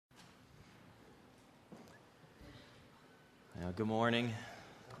Good morning.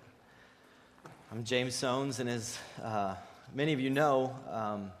 I'm James Sones, and as many of you know,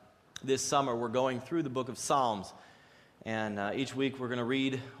 this summer we're going through the book of Psalms. And each week we're going to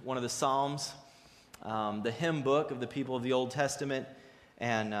read one of the Psalms, the hymn book of the people of the Old Testament.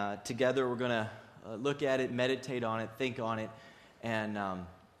 And together we're going to look at it, meditate on it, think on it,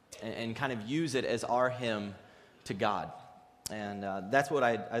 and kind of use it as our hymn to God. And that's what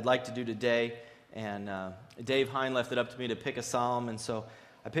I'd like to do today. And Dave Hine left it up to me to pick a psalm, and so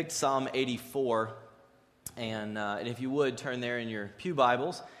I picked Psalm 84. And if you would, turn there in your pew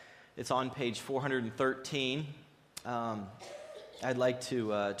Bibles. It's on page 413. I'd like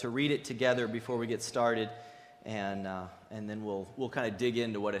to read it together before we get started, and then we'll kind of dig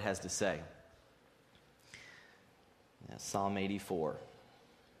into what it has to say. Psalm 84.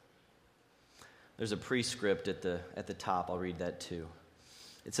 There's a prescript at the top. I'll read that too.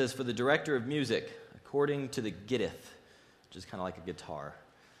 It says, "For the director of music, according to the Gittith," which is kind of like a guitar,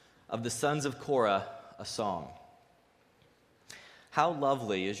 "of the sons of Korah, a song. How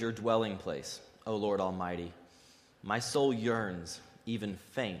lovely is your dwelling place, O Lord Almighty! My soul yearns, even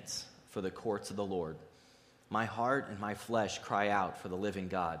faints, for the courts of the Lord. My heart and my flesh cry out for the living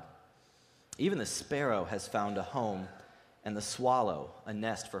God. Even the sparrow has found a home, and the swallow a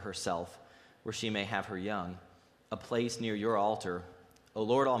nest for herself, where she may have her young, a place near your altar, O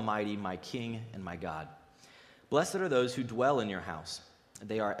Lord Almighty, my King and my God. Blessed are those who dwell in your house.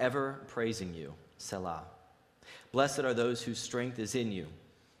 They are ever praising you. Selah. Blessed are those whose strength is in you,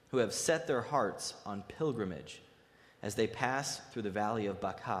 who have set their hearts on pilgrimage. As they pass through the valley of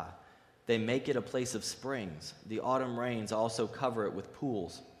Baca, they make it a place of springs. The autumn rains also cover it with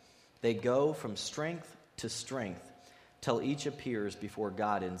pools. They go from strength to strength, till each appears before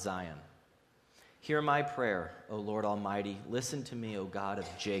God in Zion. Hear my prayer, O Lord Almighty. Listen to me, O God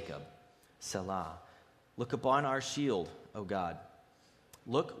of Jacob. Selah. Look upon our shield, O God.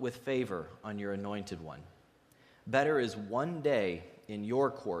 Look with favor on your anointed one. Better is one day in your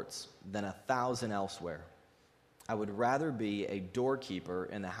courts than 1,000 elsewhere. I would rather be a doorkeeper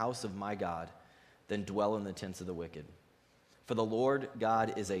in the house of my God than dwell in the tents of the wicked. For the Lord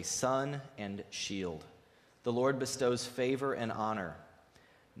God is a sun and shield. The Lord bestows favor and honor.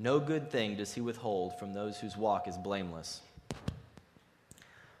 No good thing does he withhold from those whose walk is blameless.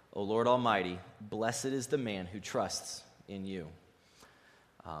 O Lord Almighty, blessed is the man who trusts in you."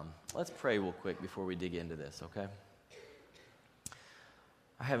 Let's pray real quick before we dig into this, okay?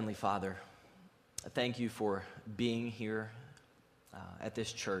 Our Heavenly Father, thank you for being here at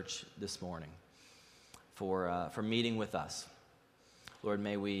this church this morning, for meeting with us. Lord,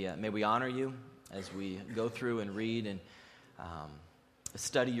 may we honor you as we go through and read and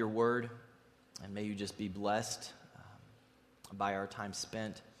study your word, and may you just be blessed by our time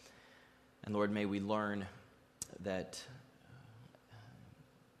spent. And Lord, may we learn that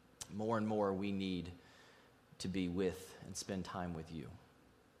more and more we need to be with and spend time with you.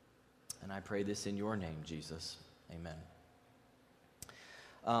 And I pray this in your name, Jesus. Amen.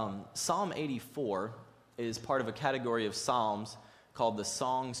 Psalm 84 is part of a category of psalms called the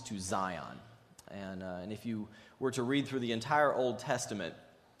Songs to Zion. And if you were to read through the entire Old Testament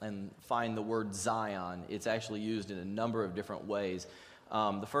and find the word Zion, it's actually used in a number of different ways.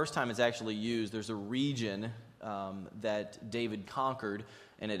 The first time it's actually used, there's a region that David conquered,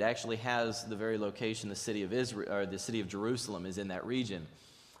 and it actually has the very location, the city of Israel, or the city of Jerusalem is in that region.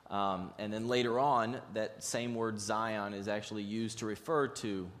 And then later on, that same word Zion is actually used to refer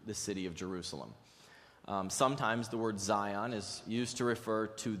to the city of Jerusalem. Sometimes the word Zion is used to refer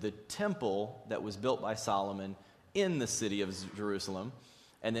to the temple that was built by Solomon in the city of Jerusalem.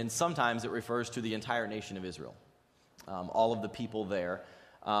 And then sometimes it refers to the entire nation of Israel, all of the people there.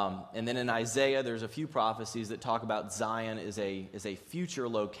 And then in Isaiah, there's a few prophecies that talk about Zion as a future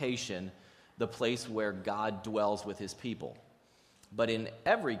location, the place where God dwells with his people. But in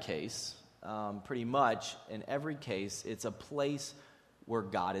every case, pretty much in every case, it's a place where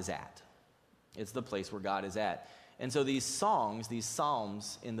God is at. It's the place where God is at. And so these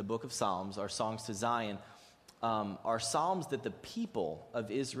psalms in the book of Psalms, are songs to Zion, are psalms that the people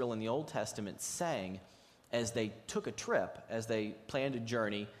of Israel in the Old Testament sang as they took a trip, as they planned a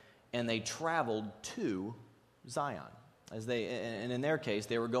journey, and they traveled to Zion. And in their case,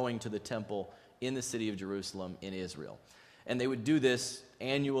 they were going to the temple in the city of Jerusalem in Israel. And they would do this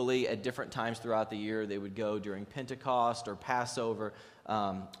annually at different times throughout the year. They would go during Pentecost or Passover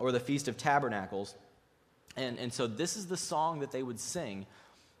or the Feast of Tabernacles. And so this is the song that they would sing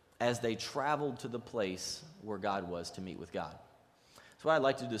as they traveled to the place where God was to meet with God. So what I'd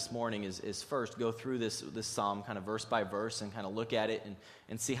like to do this morning is first go through this psalm kind of verse by verse and kind of look at it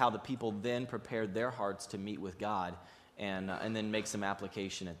and see how the people then prepared their hearts to meet with God. and then make some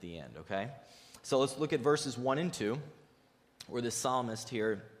application at the end, okay? So let's look at verses 1 and 2, where the psalmist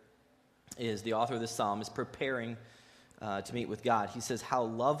here is, the author of this psalm is preparing to meet with God. He says, "How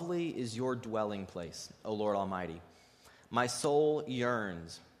lovely is your dwelling place, O Lord Almighty. My soul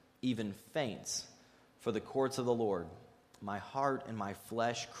yearns, even faints, for the courts of the Lord. My heart and my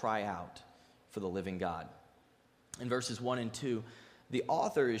flesh cry out for the living God." In verses 1 and 2, the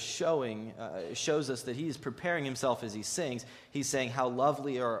author is shows us that he is preparing himself as he sings. He's saying how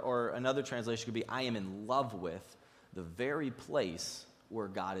lovely, or another translation could be, I am in love with the very place where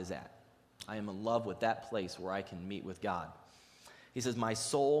God is at. I am in love with that place where I can meet with God. He says, my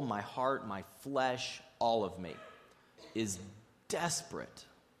soul, my heart, my flesh, all of me is desperate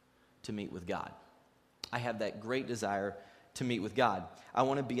to meet with God. I have that great desire to meet with God. I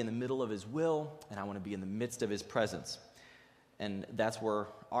want to be in the middle of his will, and I want to be in the midst of his presence. And that's where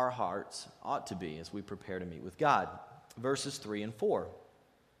our hearts ought to be as we prepare to meet with God. Verses 3 and 4.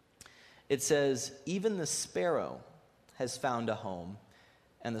 It says, "Even the sparrow has found a home,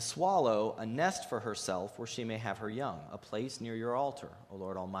 and the swallow a nest for herself where she may have her young, a place near your altar, O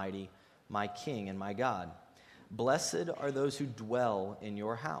Lord Almighty, my King and my God. Blessed are those who dwell in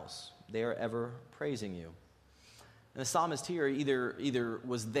your house. They are ever praising you." And the psalmist here either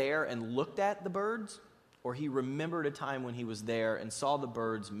was there and looked at the birds, or he remembered a time when he was there and saw the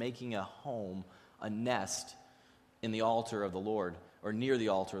birds making a home, a nest, in the altar of the Lord, or near the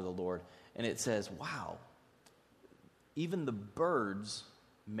altar of the Lord. And it says, wow, even the birds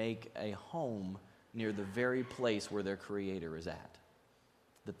make a home near the very place where their Creator is at.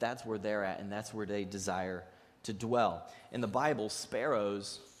 That's where they're at, and that's where they desire to dwell. In the Bible,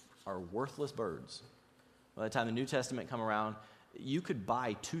 sparrows are worthless birds. By the time the New Testament come around, you could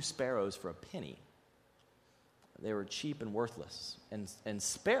buy 2 sparrows for a penny. They were cheap and worthless. And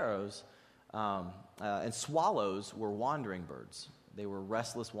sparrows and swallows were wandering birds. They were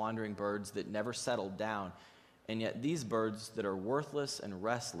restless, wandering birds that never settled down. And yet these birds that are worthless and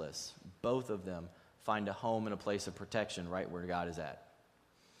restless, both of them find a home and a place of protection right where God is at.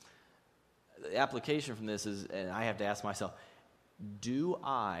 The application from this is, and I have to ask myself, do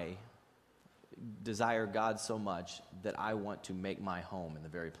I desire God so much that I want to make my home in the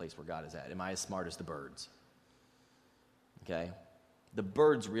very place where God is at? Am I as smart as the birds? Okay? The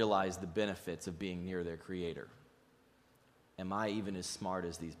birds realize the benefits of being near their Creator. Am I even as smart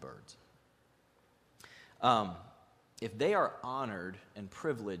as these birds? If they are honored and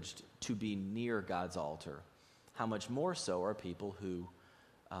privileged to be near God's altar, how much more so are people who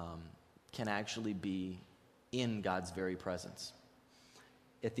can actually be in God's very presence?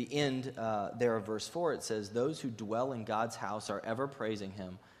 At the end there of verse 4, it says, "Those who dwell in God's house are ever praising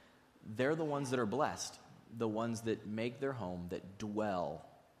him." They're the ones that are blessed, the ones that make their home, that dwell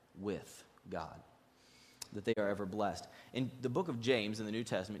with God, that they are ever blessed. In the book of James, in the New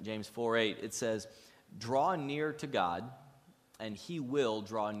Testament, James 4:8, it says, "Draw near to God, and he will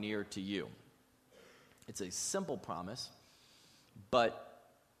draw near to you." It's a simple promise, but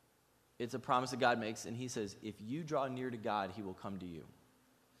it's a promise that God makes, and he says, if you draw near to God, he will come to you.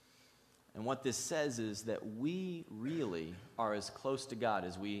 And what this says is that we really are as close to God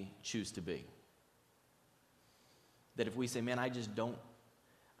as we choose to be. That if we say, man, I just don't,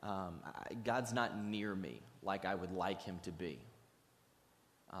 God's not near me like I would like him to be.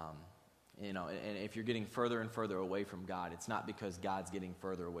 And if you're getting further and further away from God, it's not because God's getting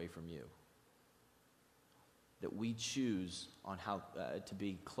further away from you. That we choose on how to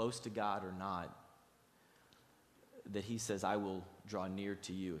be close to God or not, that he says, I will draw near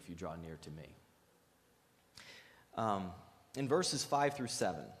to you if you draw near to me. In verses 5 through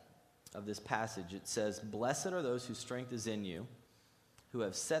 7 of this passage, it says, "Blessed are those whose strength is in you, who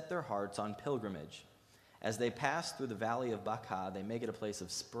have set their hearts on pilgrimage. As they pass through the valley of Baca, they make it a place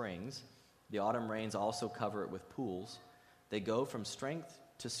of springs. The autumn rains also cover it with pools. They go from strength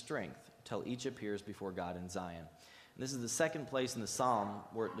to strength till each appears before God in Zion." And this is the second place in the psalm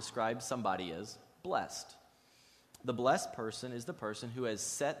where it describes somebody as blessed. The blessed person is the person who has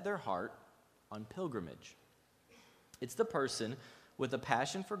set their heart on pilgrimage. It's the person with a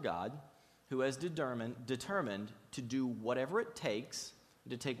passion for God who has determined to do whatever it takes,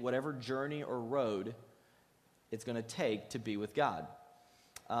 to take whatever journey or road it's going to take to be with God.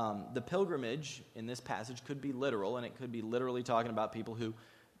 The pilgrimage in this passage could be literal, and it could be literally talking about people who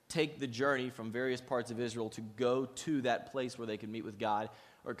take the journey from various parts of Israel to go to that place where they can meet with God,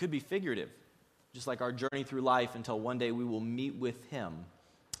 or it could be figurative, just like our journey through life until one day we will meet with him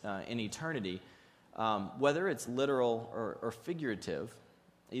in eternity. Whether it's literal or figurative,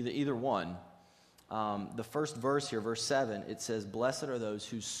 either one, the first verse here, verse 7, it says, "Blessed are those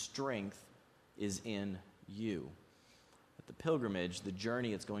whose strength is in you." the pilgrimage, the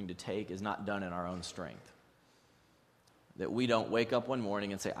journey it's going to take, is not done in our own strength. That we don't wake up one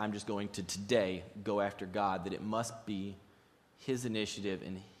morning and say, I'm just going to today go after God, that it must be His initiative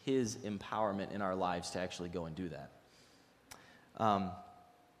and His empowerment in our lives to actually go and do that.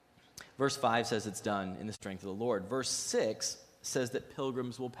 Verse 5 says it's done in the strength of the Lord. Verse 6 says that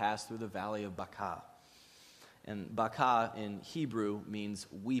pilgrims will pass through the valley of Baca. And Baca in Hebrew means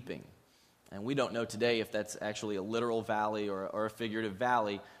weeping. And we don't know today if that's actually a literal valley or a figurative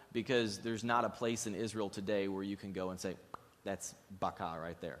valley, because there's not a place in Israel today where you can go and say, that's Baca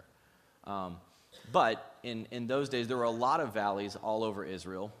right there. But in those days, there were a lot of valleys all over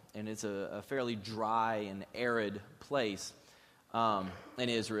Israel, and it's a fairly dry and arid place in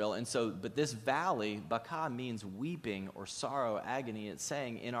Israel. And so, but this valley, Baca, means weeping or sorrow, agony. It's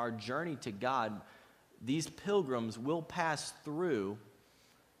saying in our journey to God, these pilgrims will pass through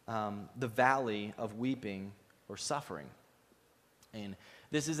the valley of weeping or suffering. And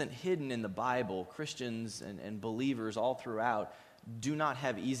this isn't hidden in the Bible. Christians and believers all throughout do not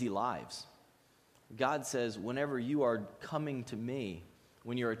have easy lives. God says, whenever you are coming to me,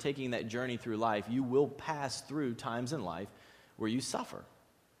 when you are taking that journey through life, you will pass through times in life where you suffer,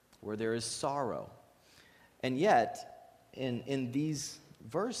 where there is sorrow. And yet, in these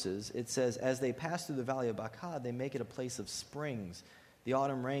verses, it says, as they pass through the valley of Baca, they make it a place of springs. The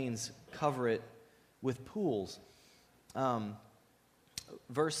autumn rains cover it with pools.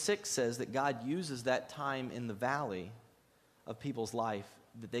 Verse 6 says that God uses that time in the valley of people's life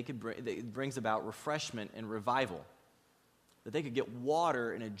that it brings about refreshment and revival. That they could get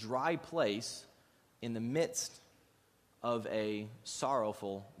water in a dry place in the midst of a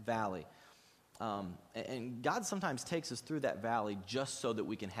sorrowful valley. And God sometimes takes us through that valley just so that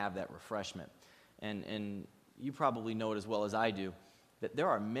we can have that refreshment. And you probably know it as well as I do, that there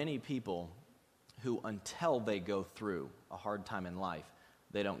are many people who, until they go through a hard time in life,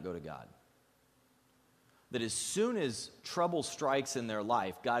 they don't go to God. That as soon as trouble strikes in their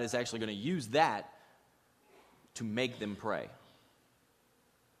life, God is actually going to use that to make them pray.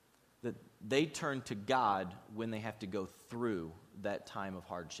 That they turn to God when they have to go through that time of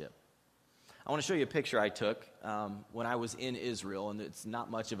hardship. I want to show you a picture I took when I was in Israel, and it's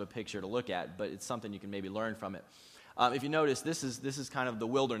not much of a picture to look at, but it's something you can maybe learn from it. If you notice, this is kind of the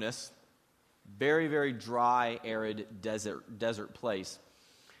wilderness, very, very dry, arid desert place.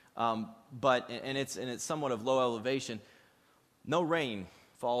 But it's somewhat of low elevation. No rain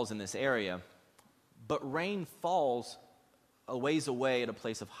falls in this area, but rain falls a ways away at a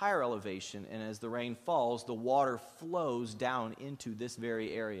place of higher elevation, and as the rain falls, the water flows down into this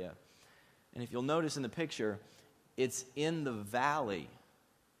very area. And if you'll notice in the picture, it's in the valley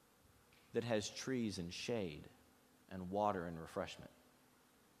that has trees and shade and water and refreshment.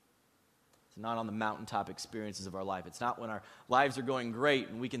 It's not on the mountaintop experiences of our life. It's not when our lives are going great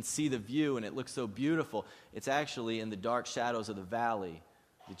and we can see the view and it looks so beautiful. It's actually in the dark shadows of the valley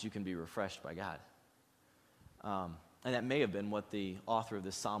that you can be refreshed by God. And that may have been what the author of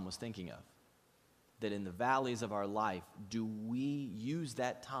this psalm was thinking of. That in the valleys of our life, do we use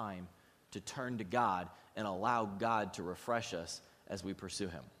that time to turn to God and allow God to refresh us as we pursue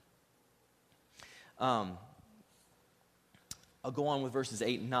Him? I'll go on with verses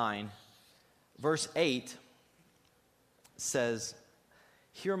 8 and 9. Verse 8 says,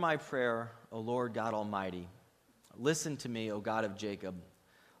 "Hear my prayer, O Lord God Almighty. Listen to me, O God of Jacob.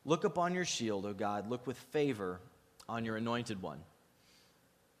 Look upon your shield, O God. Look with favor on your anointed one."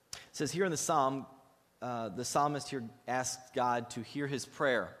 It says here in the psalm, the psalmist here asks God to hear his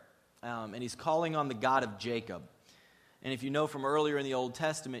prayer. And he's calling on the God of Jacob. And if you know from earlier in the Old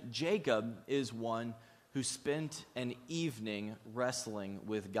Testament, Jacob is one who spent an evening wrestling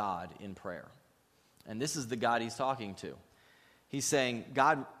with God in prayer. And this is the God he's talking to. He's saying,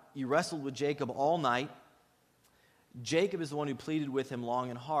 God, you wrestled with Jacob all night. Jacob is the one who pleaded with him long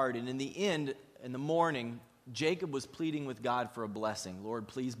and hard. And in the end, in the morning, Jacob was pleading with God for a blessing. Lord,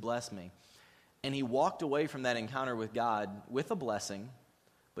 please bless me. And he walked away from that encounter with God with a blessing,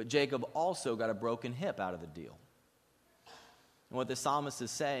 but Jacob also got a broken hip out of the deal. And what the psalmist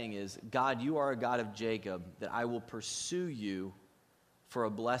is saying is, God, you are a God of Jacob, that I will pursue you for a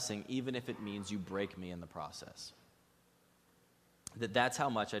blessing, even if it means you break me in the process. That's how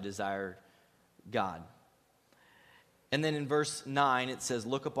much I desire God. And then in verse 9, it says,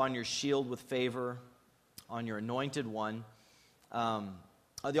 look upon your shield with favor, on your anointed one.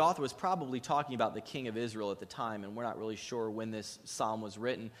 The author was probably talking about the king of Israel at the time, and we're not really sure when this psalm was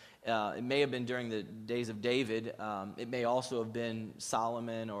written. It may have been during the days of David. It may also have been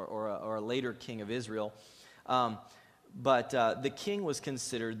Solomon or a later king of Israel. But the king was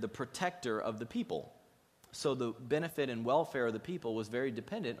considered the protector of the people. So the benefit and welfare of the people was very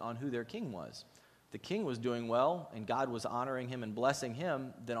dependent on who their king was. The king was doing well, and God was honoring him and blessing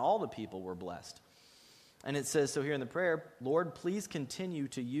him, then all the people were blessed. And it says, so here in the prayer, Lord, please continue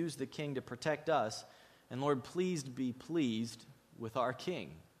to use the king to protect us, and Lord, please be pleased with our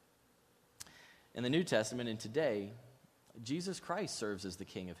king. In the New Testament and today, Jesus Christ serves as the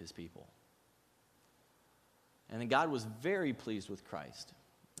king of his people. And then God was very pleased with Christ,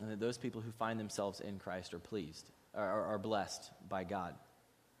 and that those people who find themselves in Christ are pleased, are blessed by God.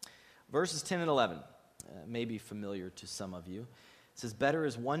 Verses 10 and 11 may be familiar to some of you. It says, better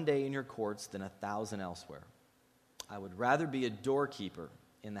is one day in your courts than 1,000 elsewhere. I would rather be a doorkeeper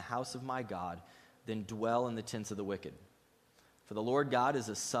in the house of my God than dwell in the tents of the wicked. For the Lord God is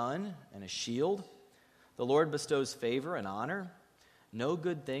a sun and a shield. The Lord bestows favor and honor. No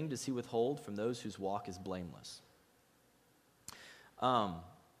good thing does he withhold from those whose walk is blameless.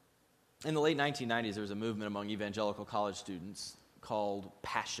 In the late 1990s, there was a movement among evangelical college students called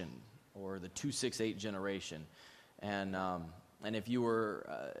Passion, or the 268 generation. And if you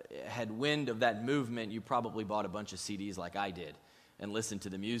had wind of that movement, you probably bought a bunch of CDs like I did and listened to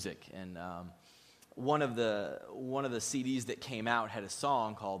the music. And one of the CDs that came out had a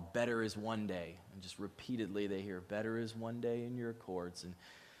song called "Better Is One Day," and just repeatedly they hear "Better is one day in your courts." And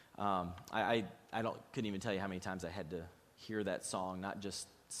I couldn't even tell you how many times I had to hear that song, not just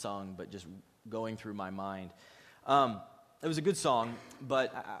sung, but just going through my mind. It was a good song,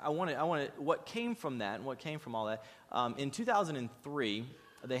 but I wanted what came from that and what came from all that. In 2003,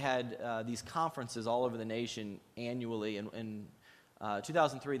 they had these conferences all over the nation annually. In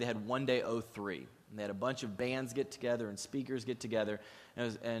 2003, they had One Day 03. And they had a bunch of bands get together and speakers get together.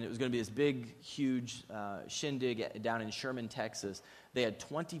 And it was going to be this big, huge shindig down in Sherman, Texas. They had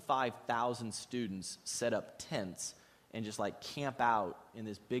 25,000 students set up tents and just like camp out in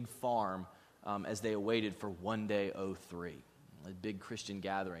this big farm as they awaited for One Day 03, a big Christian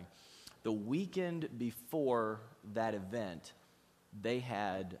gathering. The weekend before that event, they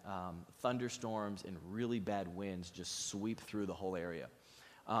had thunderstorms and really bad winds just sweep through the whole area.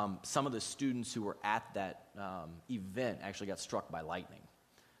 Some of the students who were at that event actually got struck by lightning.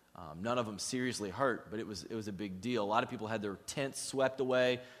 None of them seriously hurt, but it was a big deal. A lot of people had their tents swept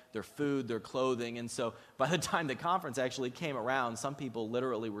away, their food, their clothing, and so by the time the conference actually came around, some people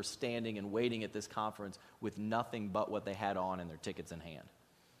literally were standing and waiting at this conference with nothing but what they had on and their tickets in hand,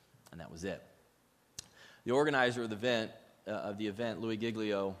 and that was it. The organizer of the event, Louis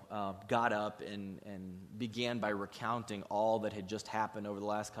Giglio, got up and began by recounting all that had just happened over the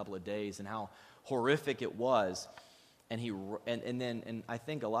last couple of days and how horrific it was. And I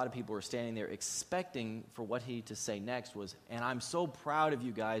think a lot of people were standing there expecting for what he to say next was, and I'm so proud of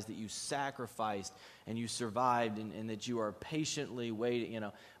you guys that you sacrificed and you survived and that you are patiently waiting,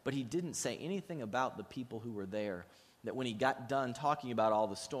 But he didn't say anything about the people who were there. That when he got done talking about all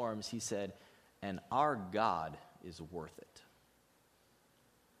the storms, he said, and our God is worth it.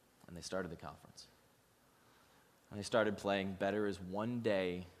 And they started the conference. And they started playing Better Is One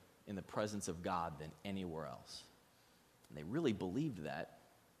Day in the Presence of God Than Anywhere Else. And they really believed that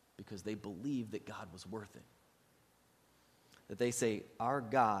because they believed that God was worth it. That they say, our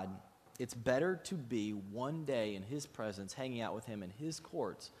God, it's better to be one day in his presence, hanging out with him in his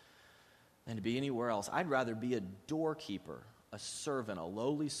courts, than to be anywhere else. I'd rather be a doorkeeper, a servant, a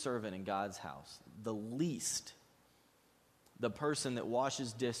lowly servant in God's house, the least, the person that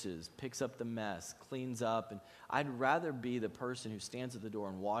washes dishes, picks up the mess, cleans up. And I'd rather be the person who stands at the door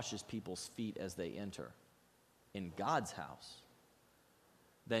and washes people's feet as they enter in God's house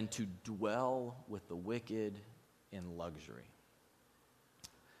than to dwell with the wicked in luxury.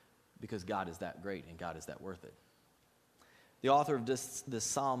 Because God is that great and God is that worth it. The author of this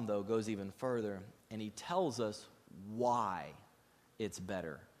psalm, though, goes even further, and he tells us why it's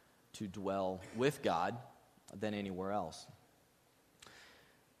better to dwell with God than anywhere else.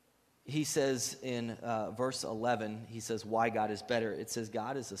 He says in verse 11, he says why God is better. It says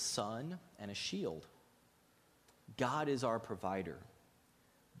God is a sun and a shield. God is our provider.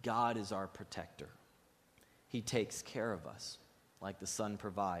 God is our protector. He takes care of us like the sun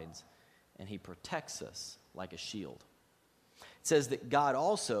provides, and he protects us like a shield. It says that God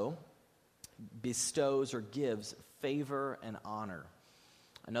also bestows or gives favor and honor.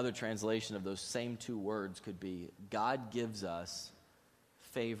 Another translation of those same two words could be God gives us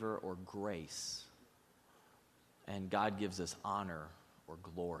favor or grace, and God gives us honor or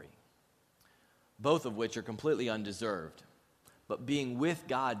glory. Both of which are completely undeserved. But being with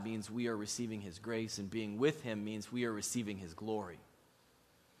God means we are receiving his grace, and being with him means we are receiving his glory.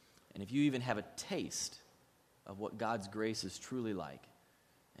 And if you even have a taste of what God's grace is truly like,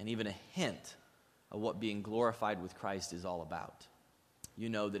 and even a hint of what being glorified with Christ is all about. You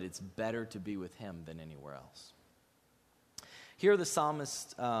know that it's better to be with him than anywhere else. Here the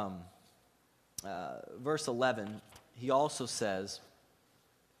psalmist, verse 11, he also says,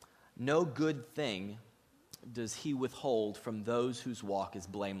 "No good thing does he withhold from those whose walk is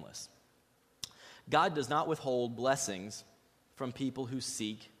blameless." God does not withhold blessings from people who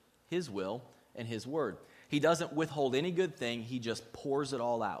seek his will and his word. He doesn't withhold any good thing. He just pours it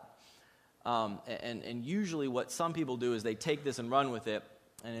all out. And usually what some people do is they take this and run with it,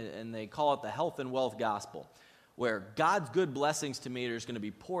 and they call it the health and wealth gospel, where God's good blessings to me are just going to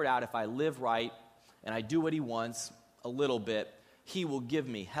be poured out if I live right and I do what he wants a little bit. He will give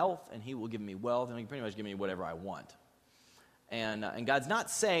me health, and he will give me wealth, and he can pretty much give me whatever I want. And God's not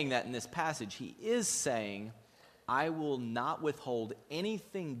saying that in this passage. He is saying, I will not withhold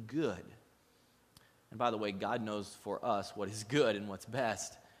anything good. And by the way, God knows for us what is good and what's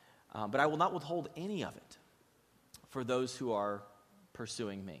best. But I will not withhold any of it for those who are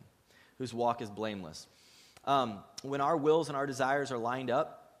pursuing me, whose walk is blameless. When our wills and our desires are lined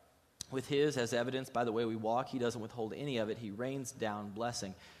up with his, as evidenced by the way we walk, he doesn't withhold any of it. He rains down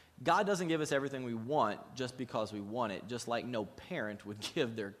blessing. God doesn't give us everything we want just because we want it, just like no parent would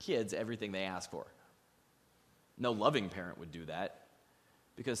give their kids everything they ask for. No loving parent would do that,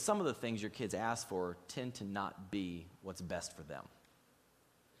 because some of the things your kids ask for tend to not be what's best for them.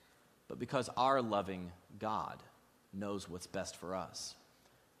 But because our loving God knows what's best for us,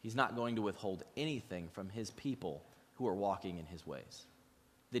 he's not going to withhold anything from his people who are walking in his ways,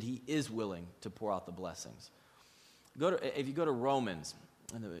 that he is willing to pour out the blessings. If you go to Romans,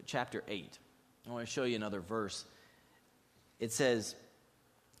 in chapter 8, I want to show you another verse. It says,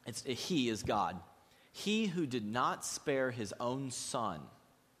 he is God. He who did not spare his own son,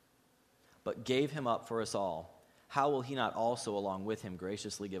 but gave him up for us all, how will he not also along with him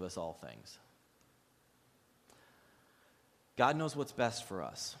graciously give us all things? God knows what's best for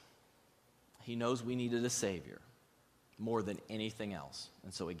us. He knows we needed a Savior more than anything else,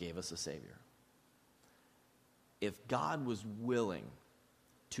 and so he gave us a Savior. If God was willing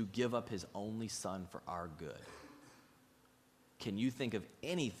to give up his only son for our good, can you think of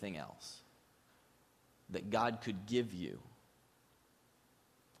anything else that God could give you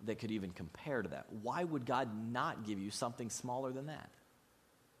that could even compare to that? Why would God not give you something smaller than that?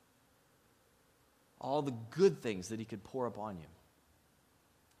 All the good things that he could pour upon you.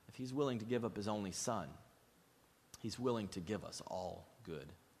 If he's willing to give up his only son, he's willing to give us all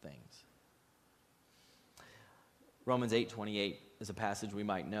good things. Romans 8:28 is a passage we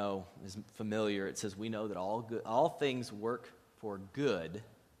might know, is familiar. It says, we know that all things work for good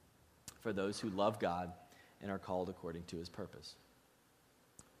for those who love God and are called according to his purpose.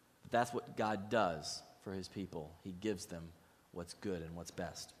 But that's what God does for his people. He gives them what's good and what's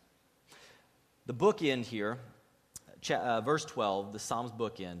best. The bookend here, verse 12, the Psalm's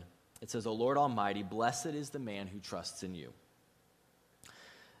bookend, it says, O Lord Almighty, blessed is the man who trusts in you.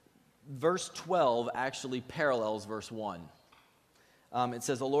 Verse 12 actually parallels verse 1. It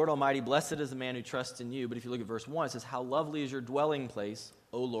says, O Lord Almighty, blessed is the man who trusts in you. But if you look at verse 1, it says, how lovely is your dwelling place,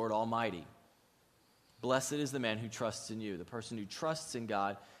 O Lord Almighty. Blessed is the man who trusts in you. The person who trusts in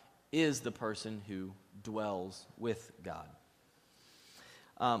God is the person who dwells with God.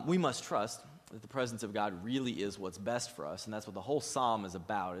 We must trust that the presence of God really is what's best for us, and that's what the whole psalm is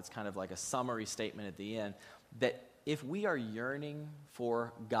about. It's kind of like a summary statement at the end, that if we are yearning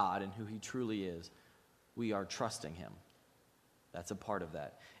for God and who he truly is, we are trusting him. That's a part of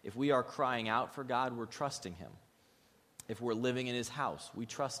that. If we are crying out for God, we're trusting him. If we're living in his house, we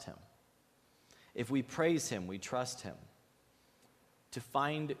trust him. If we praise him, we trust him. To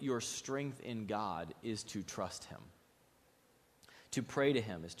find your strength in God is to trust him. To pray to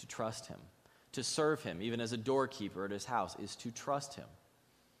him is to trust him. To serve him, even as a doorkeeper at his house, is to trust him.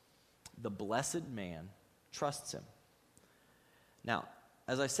 The blessed man trusts him. Now,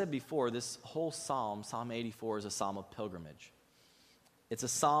 as I said before, this whole psalm, Psalm 84, is a psalm of pilgrimage. It's a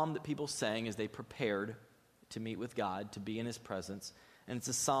psalm that people sang as they prepared to meet with God, to be in his presence. And it's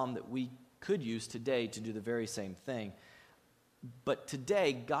a psalm that we could use today to do the very same thing. But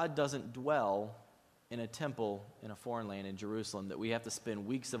today, God doesn't dwell in a temple in a foreign land in Jerusalem that we have to spend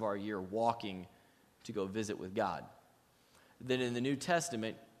weeks of our year walking to go visit with God. Then in the New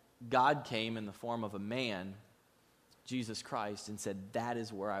Testament, God came in the form of a man, Jesus Christ, and said, that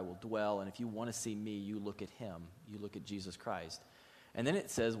is where I will dwell. And if you want to see me, you look at him. You look at Jesus Christ. And then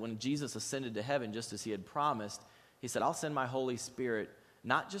it says when Jesus ascended to heaven, just as he had promised, he said, I'll send my Holy Spirit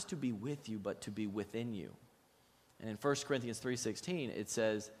not just to be with you, but to be within you. And in 1 Corinthians 3:16, it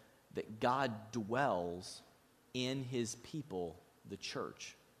says that God dwells in his people, the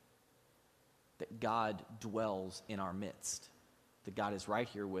church. that God dwells in our midst, that God is right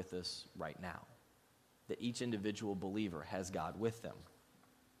here with us right now, that each individual believer has God with them.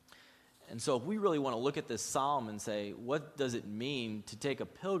 And so if we really want to look at this psalm and say, what does it mean to take a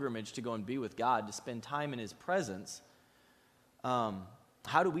pilgrimage to go and be with God, to spend time in his presence,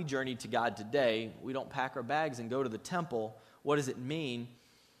 how do we journey to God today? We don't pack our bags and go to the temple. What does it mean?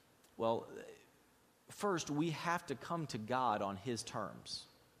 Well, first, we have to come to God on his terms.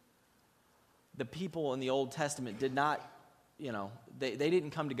 The people in the Old Testament did not, they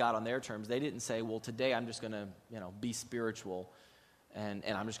didn't come to God on their terms. They didn't say, well, today I'm just going to, be spiritual and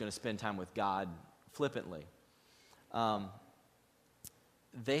I'm just going to spend time with God flippantly.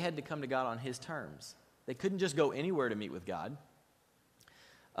 They had to come to God on his terms. They couldn't just go anywhere to meet with God.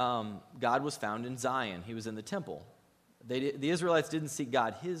 God was found in Zion. He was in the temple. The Israelites didn't seek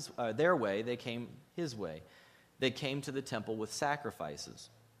God their way. They came his way. They came to the temple with sacrifices.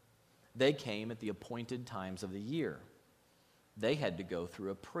 They came at the appointed times of the year. They had to go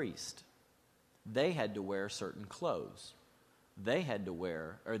through a priest. They had to wear certain clothes. They had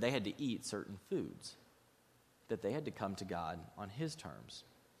to eat certain foods. That they had to come to God on his terms.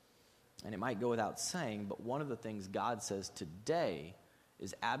 And it might go without saying, but one of the things God says today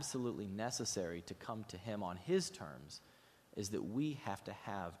is absolutely necessary to come to him on his terms is that we have to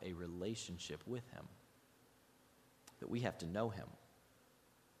have a relationship with him. That we have to know him.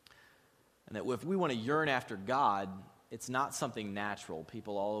 And that if we want to yearn after God, it's not something natural.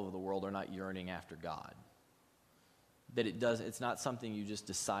 People all over the world are not yearning after God. That it's not something you just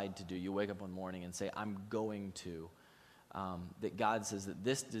decide to do. You wake up one morning and say, I'm going to. That God says that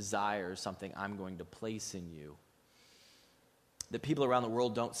this desire is something I'm going to place in you. That people around the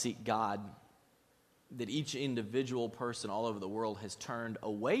world don't seek God. That each individual person all over the world has turned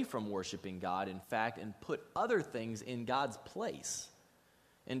away from worshiping God, in fact, and put other things in God's place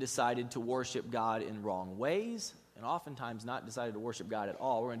and decided to worship God in wrong ways, and oftentimes not decided to worship God at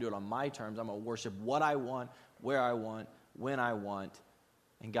all. We're going to do it on my terms. I'm going to worship what I want, where I want, when I want.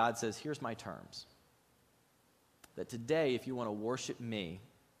 And God says, here's my terms. That today, if you want to worship me,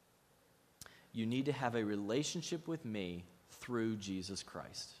 you need to have a relationship with me through Jesus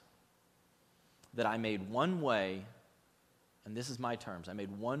Christ. That I made one way, and this is my terms, I made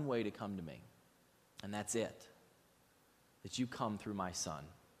one way to come to me, and that's it. That you come through my Son.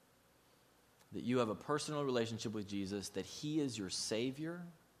 That you have a personal relationship with Jesus, that he is your Savior,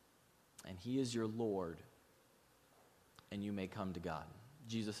 and he is your Lord, and you may come to God.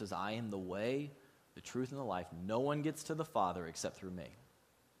 Jesus says, I am the way, the truth, and the life. No one gets to the Father except through me.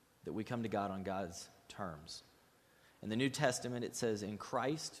 That we come to God on God's terms. In the New Testament, it says, in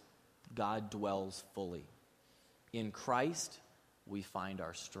Christ, God dwells fully. In Christ, we find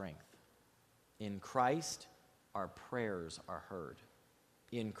our strength. In Christ, our prayers are heard.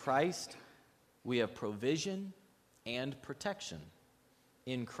 In Christ, we have provision and protection.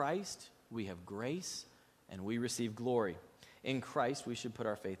 In Christ, we have grace and we receive glory. In Christ, we should put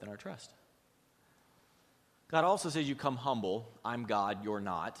our faith and our trust. God also says you come humble. I'm God, you're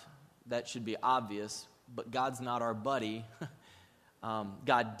not. That should be obvious, but God's not our buddy.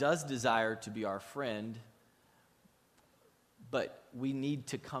 God does desire to be our friend, but we need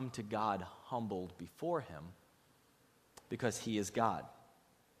to come to God humbled before him because he is God.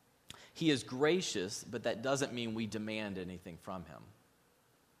 He is gracious, but that doesn't mean we demand anything from him.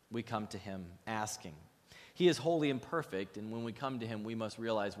 We come to him asking. He is holy and perfect, and when we come to him, we must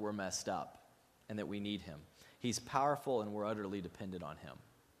realize we're messed up and that we need him. He's powerful, and we're utterly dependent on him.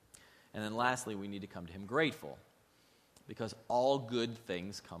 And then lastly, we need to come to him grateful, because all good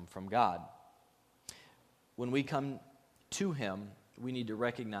things come from God. When we come to him, we need to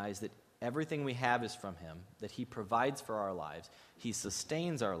recognize that everything we have is from him, that he provides for our lives, he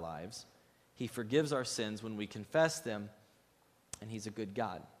sustains our lives, he forgives our sins when we confess them, and he's a good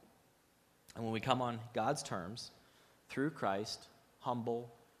God. And when we come on God's terms, through Christ,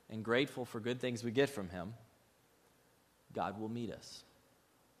 humble and grateful for good things we get from him, God will meet us.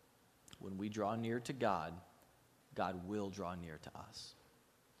 When we draw near to God, God will draw near to us.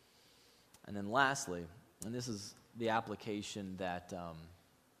 And then lastly, and this is the application that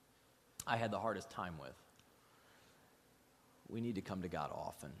I had the hardest time with, we need to come to God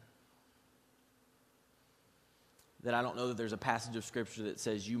often. That I don't know that there's a passage of Scripture that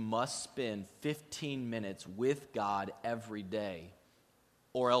says you must spend 15 minutes with God every day,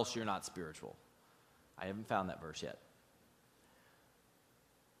 or else you're not spiritual. I haven't found that verse yet.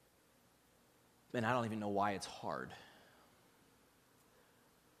 And I don't even know why it's hard.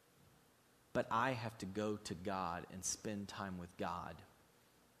 But I have to go to God and spend time with God.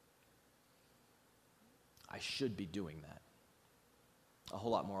 I should be doing that a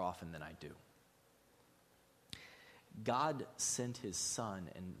whole lot more often than I do. God sent his son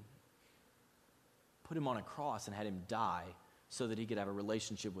and put him on a cross and had him die so that he could have a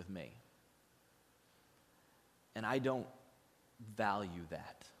relationship with me. And I don't value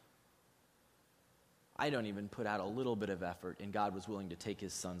that. I don't even put out a little bit of effort, and God was willing to take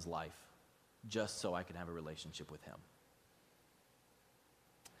his son's life just so I could have a relationship with him.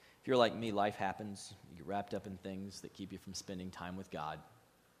 If you're like me, life happens. You get wrapped up in things that keep you from spending time with God.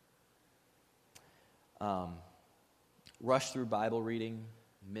 Rush through Bible reading,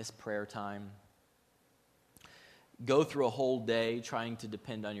 miss prayer time, go through a whole day trying to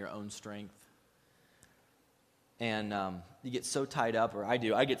depend on your own strength. And you get so tied up, or I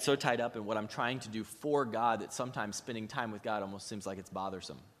get so tied up in what I'm trying to do for God that sometimes spending time with God almost seems like it's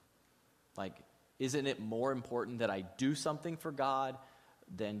bothersome. Like, isn't it more important that I do something for God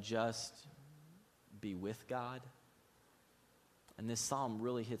than just be with God? And this psalm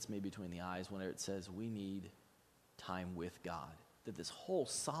really hits me between the eyes when it says we need time with God. That this whole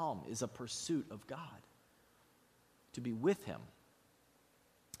psalm is a pursuit of God, to be with him.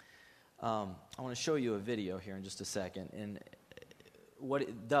 I want to show you a video here in just a second. And what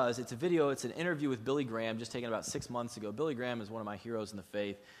it does, it's an interview with Billy Graham, just taken about 6 months ago. Billy Graham is one of my heroes in the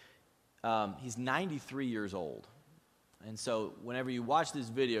faith. He's 93 years old. And so whenever you watch this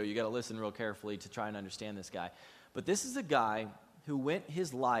video, you got to listen real carefully to try and understand this guy. But this is a guy who went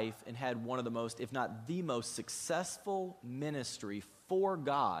his life and had one of the most, if not the most successful ministry for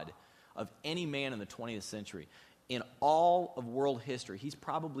God of any man in the 20th century. In all of world history, he's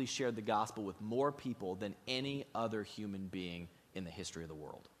probably shared the gospel with more people than any other human being in the history of the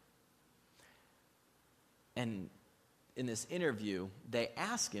world. And in this interview, they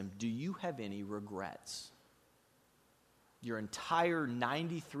ask him, do you have any regrets? Your entire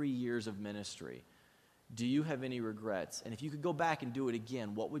 93 years of ministry, do you have any regrets? And if you could go back and do it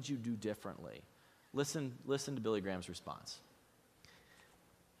again, what would you do differently? Listen to Billy Graham's response.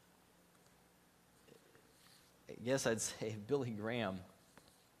 I guess I'd say Billy Graham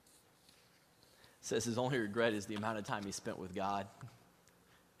says his only regret is the amount of time he spent with God.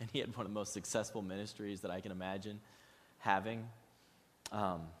 And he had one of the most successful ministries that I can imagine having.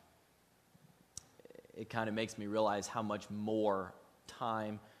 It kind of makes me realize how much more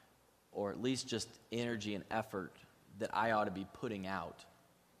time, or at least just energy and effort, that I ought to be putting out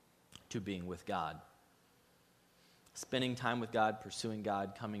to being with God. Spending time with God, pursuing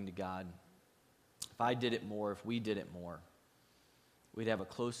God, coming to God. If I did it more, if we did it more, we'd have a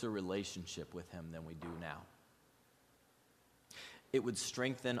closer relationship with him than we do now. It would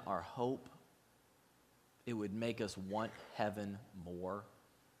strengthen our hope. It would make us want heaven more.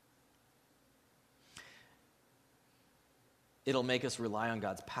 It'll make us rely on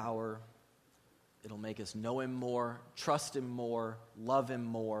God's power. It'll make us know him more, trust him more, love him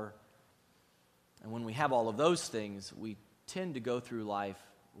more. And when we have all of those things, we tend to go through life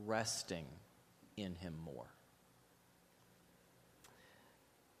resting in him more.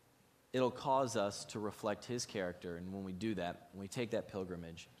 It'll cause us to reflect his character, and when we do that, when we take that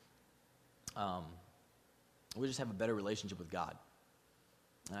pilgrimage, we just have a better relationship with God.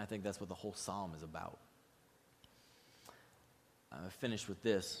 And I think that's what the whole psalm is about. I finished with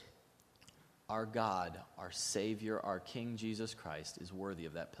this. Our God, our Savior, our King Jesus Christ is worthy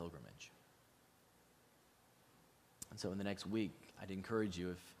of that pilgrimage. And so in the next week, I'd encourage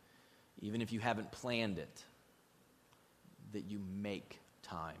you, even if you haven't planned it, that you make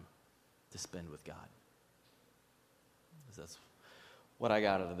time to spend with God. Because that's what I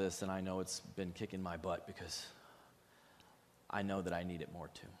got out of this, and I know it's been kicking my butt because I know that I need it more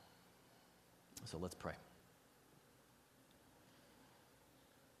too. So let's pray.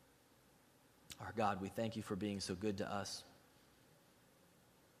 Our God, we thank you for being so good to us.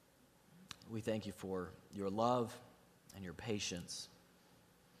 We thank you for your love and your patience.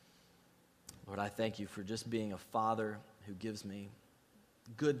 Lord, I thank you for just being a father who gives me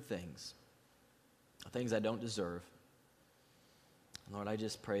good things I don't deserve. Lord, I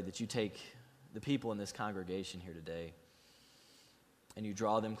just pray that you take the people in this congregation here today and you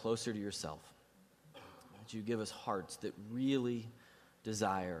draw them closer to yourself. That you give us hearts that really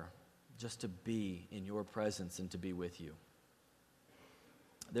desire just to be in your presence and to be with you.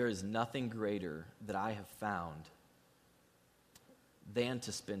 There is nothing greater that I have found than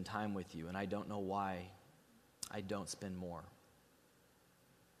to spend time with you, and I don't know why I don't spend more.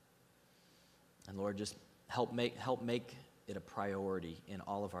 And Lord, just help make it a priority in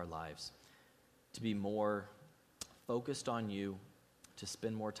all of our lives to be more focused on you, to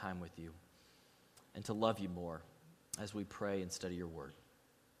spend more time with you, and to love you more as we pray and study your word.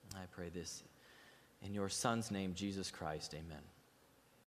 I pray this in your Son's name, Jesus Christ. Amen.